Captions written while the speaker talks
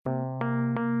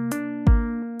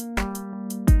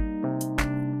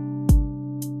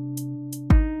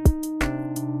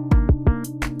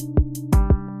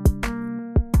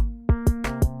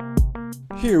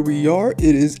here we are.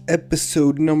 It is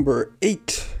episode number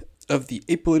 8 of the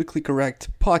Apolitically Correct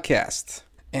podcast.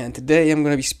 And today I'm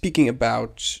going to be speaking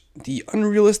about the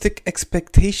unrealistic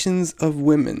expectations of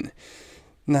women.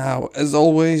 Now, as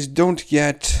always, don't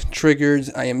get triggered.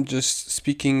 I am just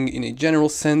speaking in a general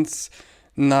sense,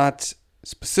 not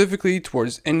specifically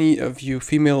towards any of you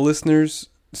female listeners,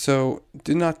 so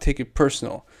do not take it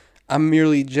personal. I'm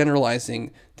merely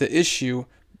generalizing the issue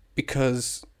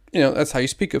because, that's how you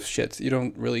speak of shit. You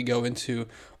don't really go into,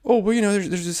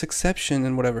 there's this exception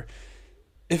and whatever.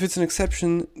 If it's an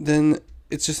exception, then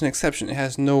it's just an exception. It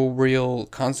has no real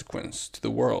consequence to the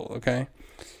world, okay?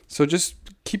 So just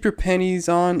keep your panties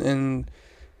on and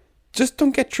just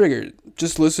don't get triggered.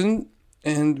 Just listen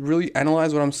and really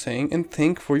analyze what I'm saying and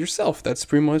think for yourself. That's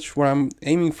pretty much what I'm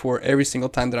aiming for every single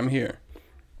time that I'm here.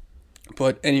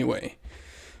 But anyway,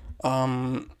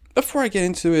 before I get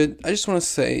into it, I just want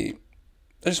to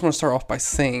start off by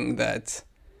saying that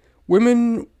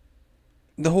women,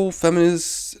 the whole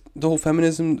feminist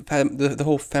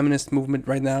movement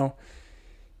right now,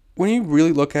 when you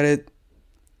really look at it,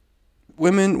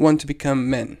 women want to become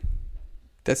men.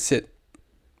 That's it.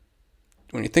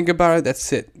 When you think about it,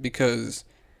 that's it. Because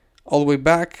all the way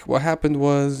back, what happened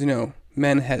was,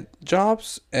 men had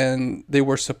jobs and they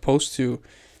were supposed to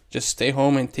just stay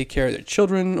home and take care of their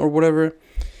children or whatever.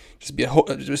 Just be a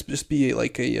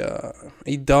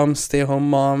dumb stay-at-home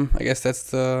mom. I guess that's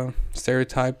the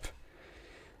stereotype.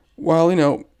 While,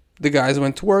 the guys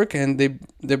went to work and they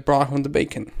brought home the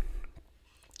bacon.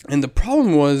 And the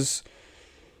problem was,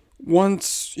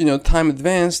 once, time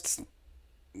advanced,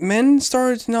 men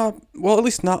started to not, well, at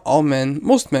least not all men,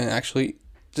 most men actually,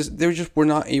 they were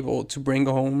not able to bring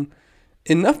home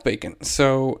enough bacon.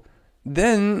 So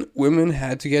then women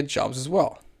had to get jobs as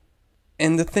well.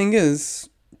 And the thing is,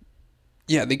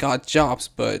 yeah, they got jobs,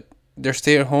 but their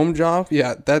stay-at-home job,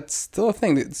 yeah, that's still a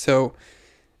thing. So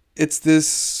it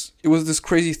was this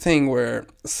crazy thing where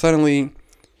suddenly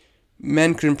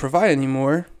men couldn't provide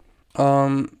anymore.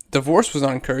 Divorce was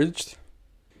not encouraged.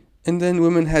 And then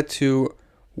women had to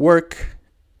work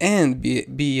and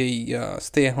be a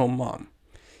stay-at-home mom.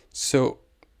 So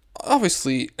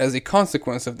obviously, as a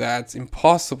consequence of that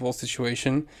impossible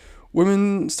situation,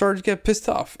 women started to get pissed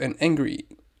off and angry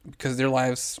because their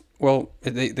lives, well,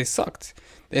 they sucked.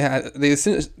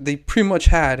 They pretty much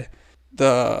had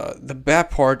the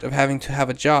bad part of having to have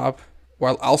a job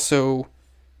while also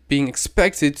being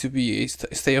expected to be a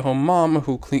stay-at-home mom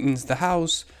who cleans the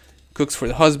house, cooks for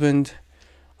the husband,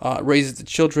 raises the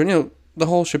children, the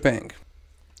whole shebang.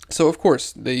 So of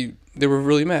course they were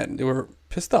really mad. They were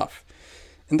pissed off.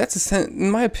 And in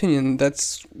my opinion,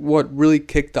 that's what really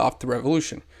kicked off the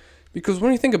revolution. Because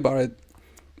when you think about it,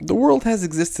 the world has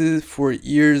existed for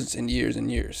years and years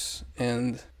and years.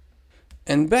 And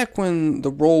back when the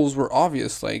roles were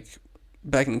obvious, like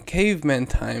back in caveman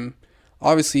time,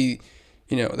 obviously,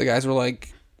 the guys were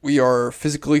like, we are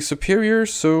physically superior,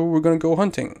 so we're going to go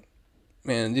hunting.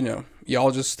 And,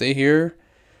 y'all just stay here,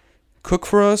 cook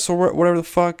for us or whatever the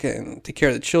fuck, and take care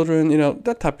of the children,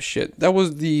 that type of shit. That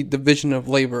was the division of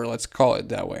labor, let's call it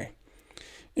that way.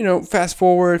 Fast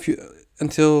forward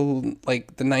until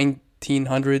like the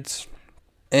 1900s,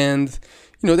 and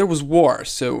there was war,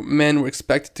 so men were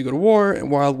expected to go to war, and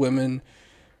while women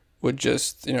would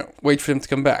just wait for them to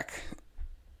come back.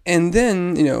 And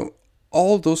then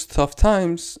all those tough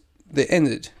times, they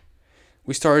ended.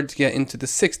 We started to get into the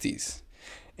 60s,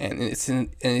 and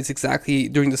it's exactly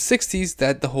during the 60s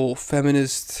that the whole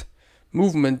feminist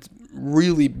movement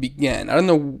really began. I don't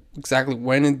know exactly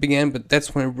when it began, but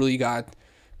that's when it really got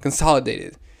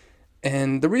consolidated.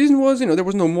 And the reason was, there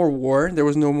was no more war. There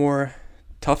was no more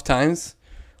tough times,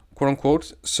 quote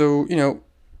unquote. So,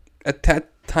 at that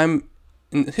time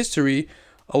in history,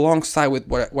 alongside with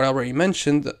what I already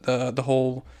mentioned, the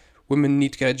whole women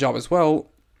need to get a job as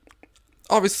well,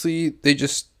 obviously they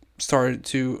just started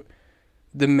to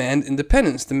demand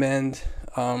independence, demand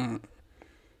a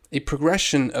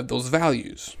progression of those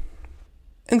values.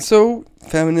 And so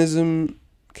feminism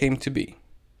came to be.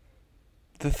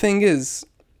 The thing is,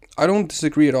 I don't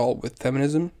disagree at all with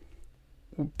feminism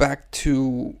back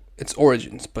to its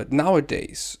origins, but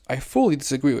nowadays I fully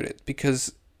disagree with it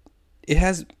because it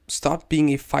has stopped being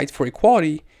a fight for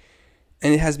equality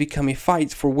and it has become a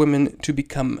fight for women to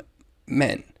become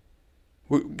men.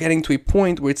 We're getting to a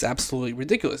point where it's absolutely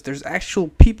ridiculous. There's actual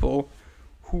people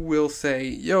who will say,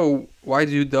 yo, why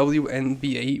do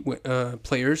WNBA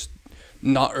players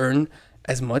not earn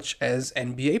as much as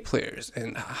NBA players?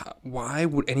 And why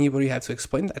would anybody have to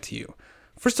explain that to you?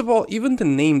 First of all, even the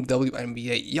name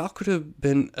WNBA, y'all could have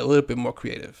been a little bit more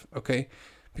creative, okay?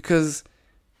 Because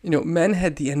Men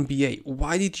had the NBA.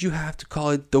 Why did you have to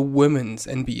call it the women's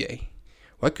NBA?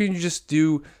 Why couldn't you just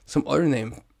do some other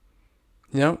name?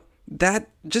 That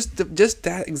just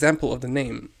that example of the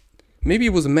name. Maybe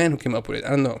it was a man who came up with it. I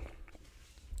don't know.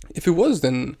 If it was,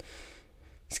 then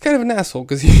he's kind of an asshole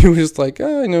because he was just like,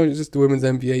 it's just the women's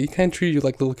NBA. You can't treat you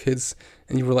like little kids,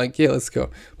 and you were like, yeah, let's go.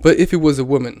 But if it was a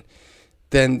woman,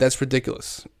 then that's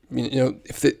ridiculous.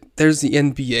 If there's the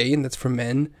NBA and that's for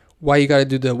men, why you gotta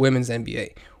do the women's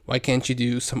NBA? Why can't you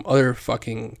do some other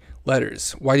fucking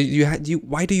letters? Why do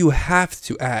you have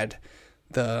to add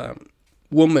the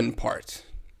woman part?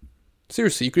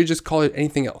 Seriously, you could just call it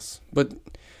anything else. But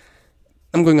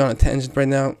I'm going on a tangent right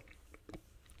now.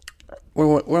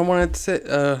 What I wanted to say,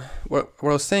 what I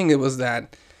was saying, it was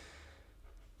that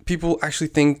people actually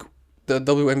think the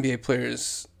WNBA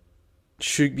players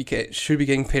should be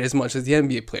getting paid as much as the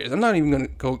NBA players. I'm not even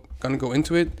gonna go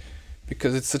into it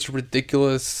because it's such a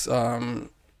ridiculous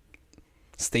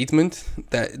statement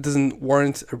that it doesn't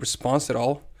warrant a response at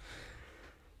all.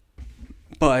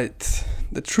 But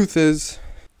the truth is,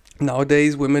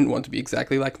 nowadays women want to be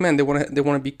exactly like men. They want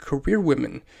to be career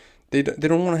women. They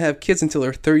don't want to have kids until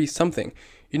they're 30 something.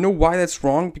 You know why that's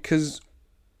wrong? Because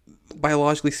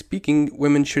biologically speaking,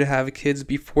 women should have kids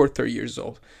before 30 years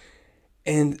old.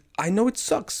 And I know it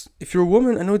sucks. If you're a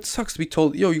woman, I know it sucks to be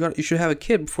told, you should have a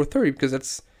kid before 30 because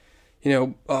that's,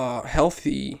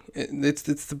 healthy.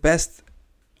 It's the best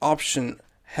option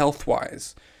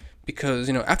health-wise. Because,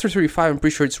 after 35, I'm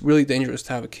pretty sure it's really dangerous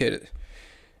to have a kid.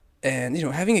 And,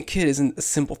 having a kid isn't a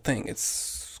simple thing.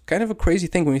 It's kind of a crazy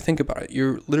thing when you think about it.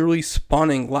 You're literally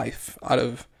spawning life out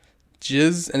of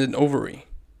jizz and an ovary.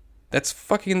 That's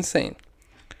fucking insane.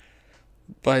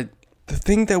 But the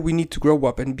thing that we need to grow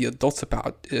up and be adults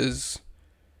about is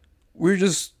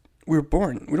we're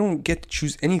born. We don't get to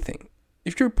choose anything.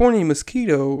 If you're born a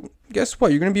mosquito, guess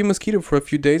what? You're going to be a mosquito for a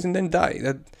few days and then die.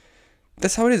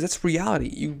 That's how it is. That's reality.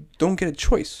 You don't get a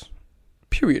choice.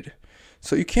 Period.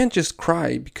 So you can't just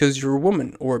cry because you're a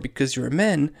woman or because you're a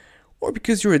man or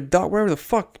because you're a dog, whatever the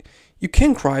fuck. You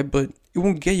can cry, but it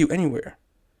won't get you anywhere.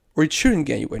 Or it shouldn't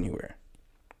get you anywhere.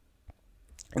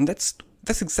 And that's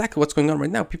exactly what's going on right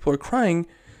now. People are crying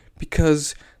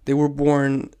because they were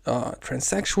born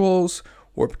transsexuals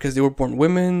or because they were born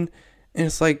women. And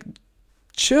it's like,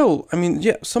 chill. I mean,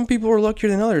 yeah, some people are luckier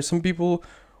than others. Some people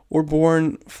were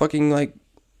born fucking like,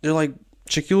 they're like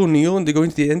Shaquille O'Neal and they go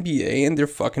into the NBA and they're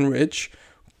fucking rich.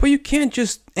 But you can't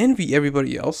just envy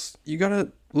everybody else. You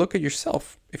gotta look at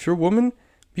yourself. If you're a woman,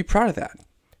 be proud of that.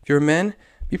 If you're a man,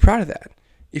 be proud of that.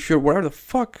 If you're whatever the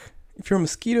fuck, if you're a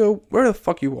mosquito, whatever the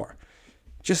fuck you are,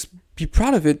 just be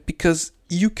proud of it because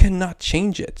you cannot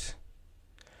change it.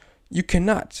 You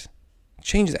cannot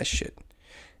change that shit.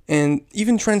 And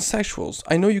even transsexuals,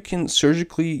 I know you can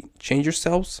surgically change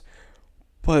yourselves,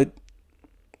 but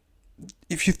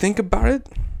if you think about it,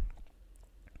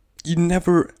 you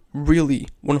never really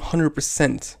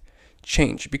 100%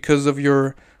 change because of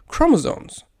your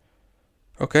chromosomes.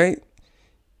 Okay?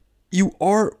 You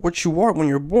are what you are when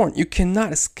you're born. You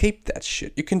cannot escape that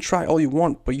shit. You can try all you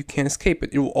want, but you can't escape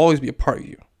it. It will always be a part of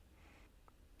you.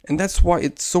 And that's why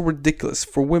it's so ridiculous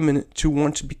for women to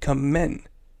want to become men.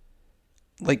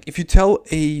 Like, if you tell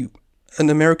an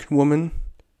American woman,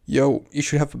 yo, you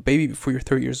should have a baby before you're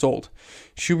 30 years old,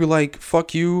 she'll be like,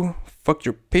 fuck you, fuck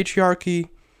your patriarchy,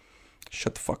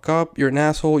 shut the fuck up, you're an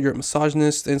asshole, you're a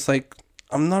misogynist. And it's like,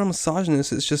 I'm not a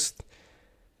misogynist,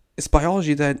 it's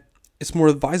biology that it's more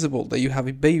advisable that you have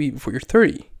a baby before you're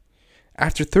 30.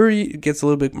 After 30, it gets a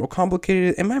little bit more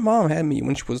complicated, and my mom had me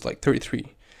when she was like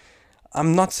 33.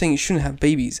 I'm not saying you shouldn't have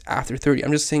babies after 30,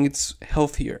 I'm just saying it's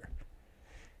healthier.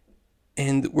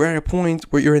 And we're at a point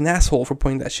where you're an asshole for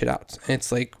pointing that shit out. And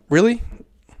it's like, really?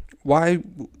 Why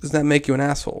does that make you an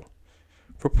asshole?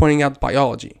 For pointing out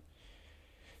biology.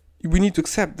 We need to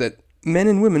accept that men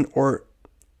and women are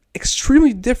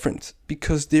extremely different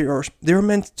because they're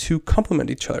meant to complement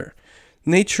each other.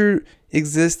 Nature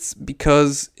exists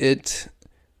because it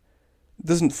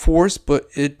doesn't force, but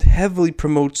it heavily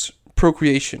promotes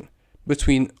procreation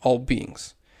between all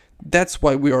beings. That's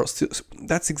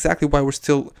exactly why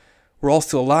we're all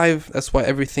still alive. That's why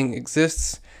everything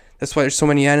exists. That's why there's so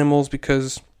many animals,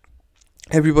 because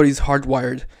everybody's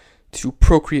hardwired to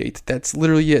procreate. That's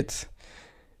literally it.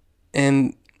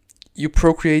 And you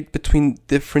procreate between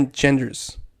different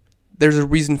genders. There's a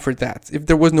reason for that. If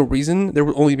there was no reason, there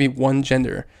would only be one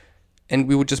gender, and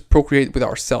we would just procreate with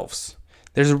ourselves.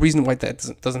 There's a reason why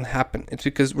that doesn't happen. It's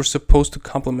because we're supposed to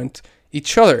complement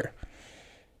each other.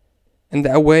 And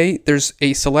that way, there's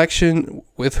a selection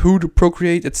with who to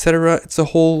procreate, etc. It's a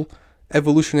whole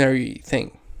evolutionary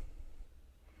thing.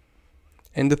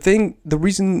 And the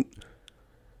reason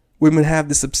women have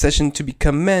this obsession to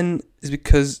become men is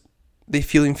because they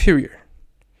feel inferior.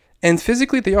 And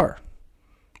physically they are.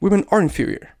 Women are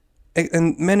inferior.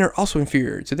 And men are also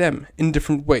inferior to them in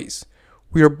different ways.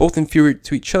 We are both inferior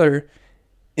to each other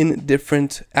in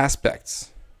different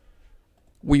aspects.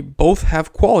 We both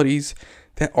have qualities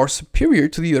that are superior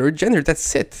to the other gender.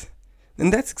 That's it.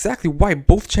 And that's exactly why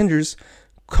both genders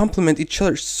complement each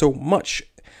other so much.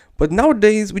 But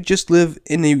nowadays, we just live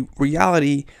in a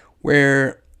reality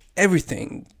where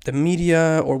everything, the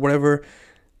media or whatever,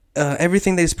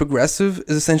 everything that is progressive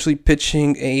is essentially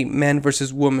pitching a man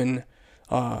versus woman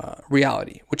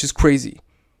reality, which is crazy.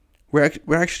 We're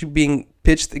actually being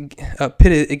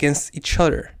pitted against each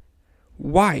other.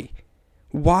 Why?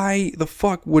 Why the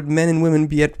fuck would men and women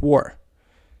be at war?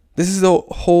 This is the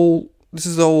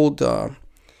old.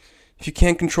 If you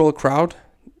can't control a crowd,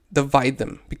 divide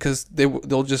them, because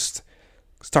they'll just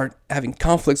start having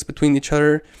conflicts between each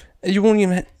other, and you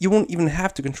won't even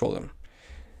have to control them.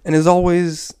 And as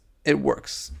always, it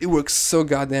works. It works so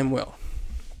goddamn well.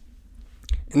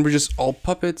 And we're just all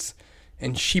puppets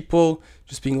and sheeple,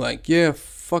 just being like, yeah,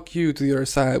 fuck you to the other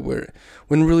side,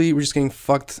 when really we're just getting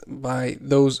fucked by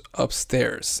those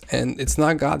upstairs. And it's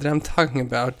not God that I'm talking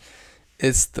about,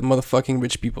 it's the motherfucking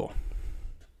rich people.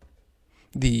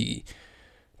 The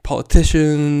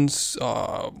politicians,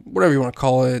 whatever you want to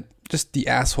call it, just the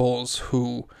assholes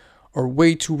who are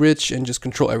way too rich and just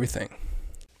control everything.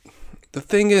 The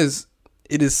thing is,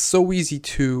 it is so easy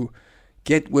to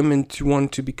get women to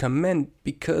want to become men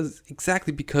because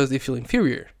they feel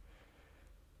inferior.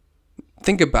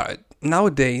 Think about it.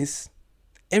 Nowadays,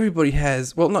 everybody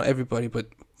has, well, not everybody, but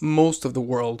most of the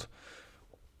world,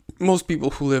 most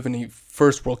people who live in a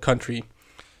first world country,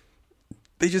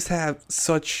 they just have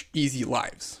such easy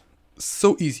lives.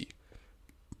 So easy.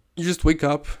 You just wake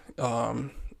up,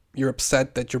 you're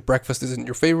upset that your breakfast isn't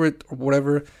your favorite or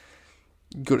whatever.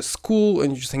 You go to school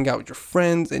and you just hang out with your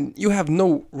friends, and you have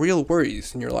no real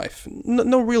worries in your life.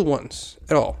 No real ones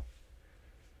at all.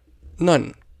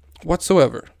 None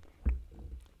whatsoever.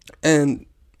 And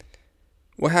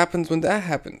what happens when that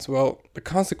happens? Well, the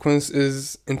consequence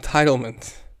is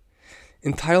entitlement.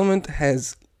 Entitlement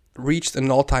has reached an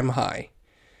all-time high.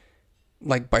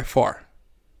 Like, by far.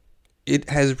 It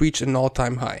has reached an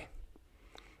all-time high.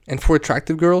 And for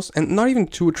attractive girls, and not even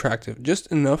too attractive, just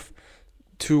enough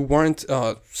to warrant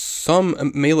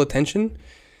some male attention,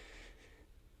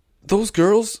 those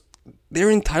girls, their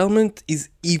entitlement is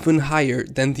even higher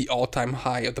than the all-time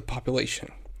high of the population.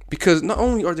 Because not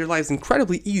only are their lives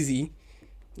incredibly easy,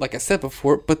 like I said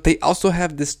before, but they also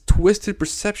have this twisted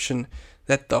perception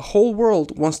that the whole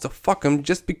world wants to fuck them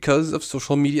just because of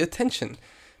social media attention.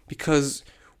 Because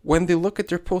when they look at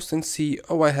their post and see,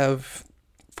 oh, I have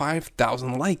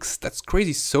 5,000 likes, that's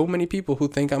crazy, so many people who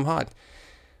think I'm hot.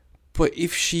 But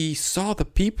if she saw the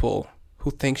people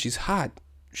who think she's hot,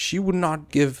 she would not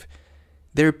give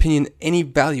their opinion any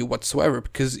value whatsoever.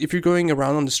 Because if you're going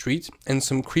around on the street and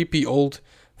some creepy old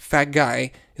fat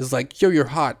guy is like, yo, you're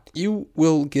hot, you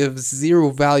will give zero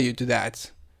value to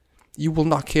that. You will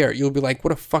not care. You'll be like,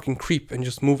 what a fucking creep, and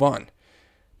just move on.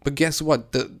 But guess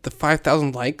what? The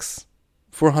 5,000 likes,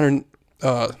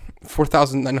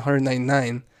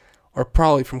 4,999 are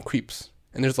probably from creeps.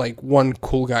 And there's like one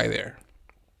cool guy there.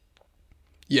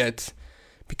 Yet,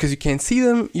 because you can't see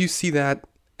them, you see that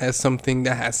as something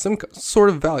that has some sort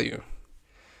of value.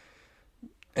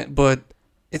 But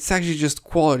it's actually just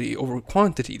quality over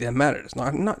quantity that matters.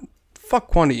 Not fuck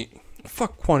quantity.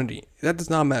 Fuck quantity. That does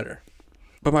not matter.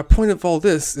 But my point of all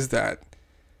this is that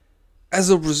as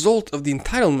a result of the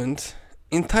entitlement,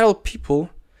 entitled people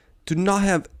do not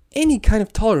have any kind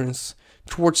of tolerance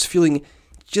towards feeling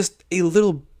just a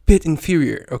little bit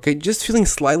inferior, okay? Just feeling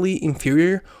slightly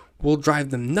inferior will drive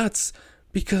them nuts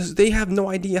because they have no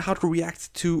idea how to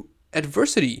react to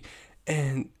adversity.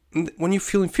 And when you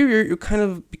feel inferior, you kind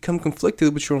of become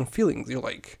conflicted with your own feelings. You're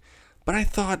like, but I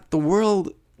thought the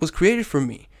world was created for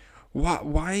me.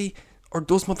 Why are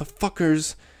those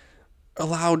motherfuckers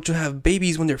allowed to have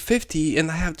babies when they're 50 and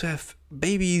I have to have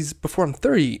babies before I'm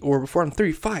 30 or before I'm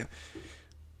 35?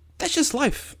 That's just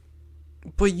life.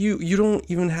 But you don't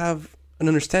even have an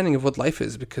understanding of what life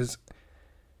is because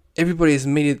everybody has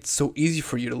made it so easy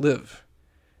for you to live.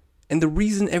 And the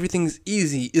reason everything's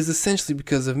easy is essentially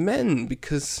because of men.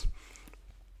 Because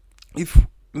if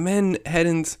men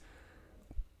hadn't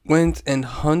went and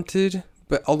hunted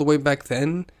but all the way back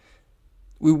then,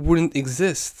 we wouldn't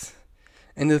exist.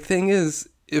 And the thing is,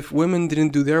 if women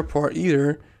didn't do their part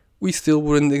either, we still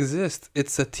wouldn't exist.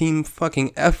 It's a team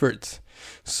fucking effort.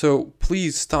 So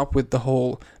please stop with the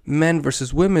whole men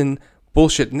versus women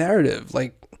bullshit narrative.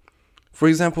 Like, For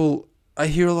example, I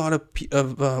hear a lot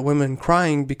of women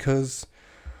crying because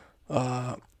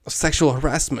sexual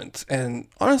harassment, and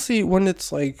honestly, when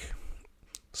it's like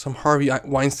some Harvey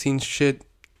Weinstein shit,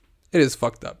 it is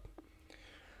fucked up.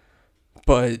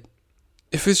 But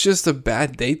if it's just a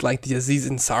bad date like the Aziz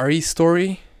Ansari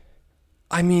story,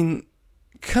 I mean,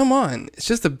 come on, it's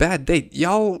just a bad date.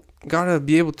 Y'all gotta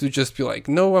be able to just be like,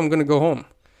 no, I'm gonna go home.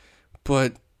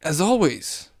 But as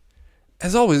always,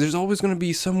 there's always gonna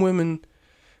be some women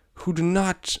who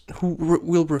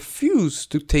will refuse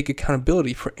to take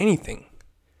accountability for anything.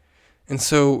 And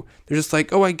so they're just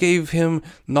like, oh, I gave him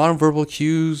nonverbal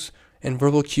cues and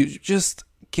verbal cues. Just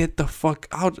get the fuck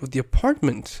out of the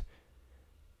apartment.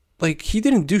 Like, he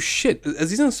didn't do shit.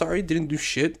 Aziz Ansari didn't do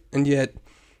shit, and yet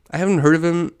I haven't heard of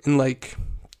him in like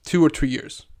 2 or 3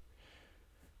 years.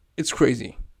 It's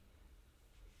crazy.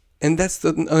 And that's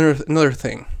another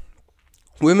thing.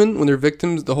 Women, when they're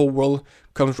victims, the whole world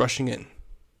comes rushing in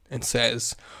and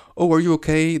says, oh, are you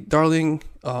okay, darling?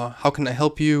 How can I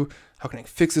help you? How can I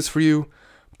fix this for you?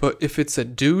 But if it's a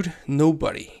dude,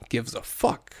 nobody gives a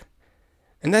fuck.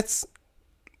 And that's...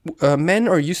 men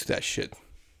are used to that shit.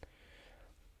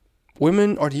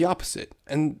 Women are the opposite.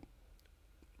 And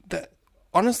that,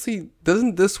 honestly,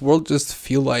 doesn't this world just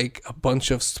feel like a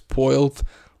bunch of spoiled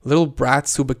little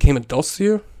brats who became adults to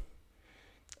you?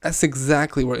 That's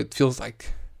exactly what it feels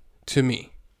like to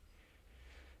me.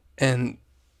 And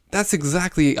that's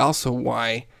exactly also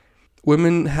why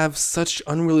women have such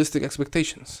unrealistic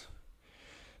expectations.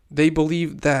 They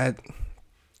believe that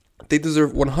they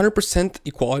deserve 100%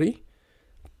 equality,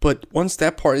 but once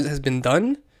that part has been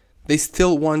done, they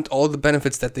still want all the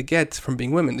benefits that they get from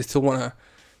being women. They still want to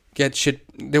get shit.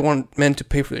 They want men to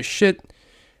pay for their shit.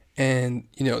 And,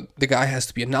 the guy has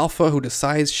to be an alpha who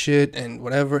decides shit and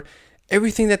whatever.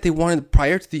 Everything that they wanted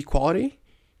prior to the equality,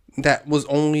 that was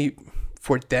only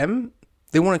for them,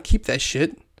 they want to keep that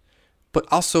shit, but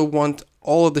also want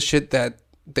all of the shit that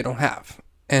they don't have.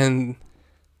 And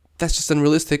that's just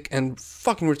unrealistic and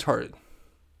fucking retarded.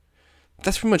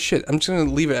 That's pretty much it. I'm just going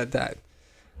to leave it at that.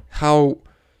 How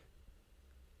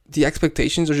the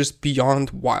expectations are just beyond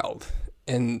wild.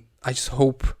 And I just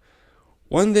hope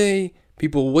one day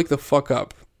people wake the fuck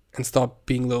up and stop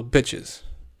being little bitches.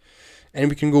 And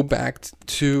we can go back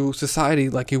to society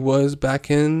like it was back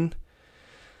in...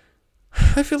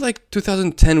 I feel like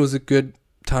 2010 was a good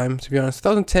time, to be honest.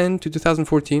 2010 to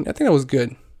 2014, I think that was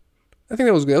good.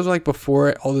 That was like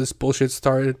before all this bullshit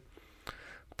started.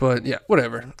 But yeah,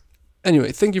 whatever.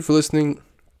 Anyway, thank you for listening.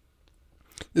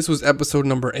 This was episode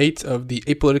number 8 of the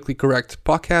Apolitically Correct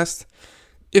podcast.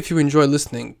 If you enjoy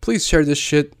listening, please share this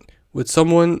shit with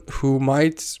someone who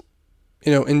might,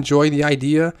 enjoy the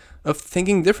idea of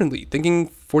thinking differently, thinking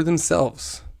for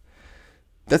themselves.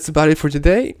 That's about it for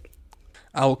today.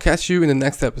 I will catch you in the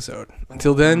next episode.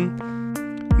 Until then,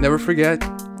 never forget,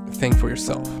 think for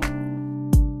yourself.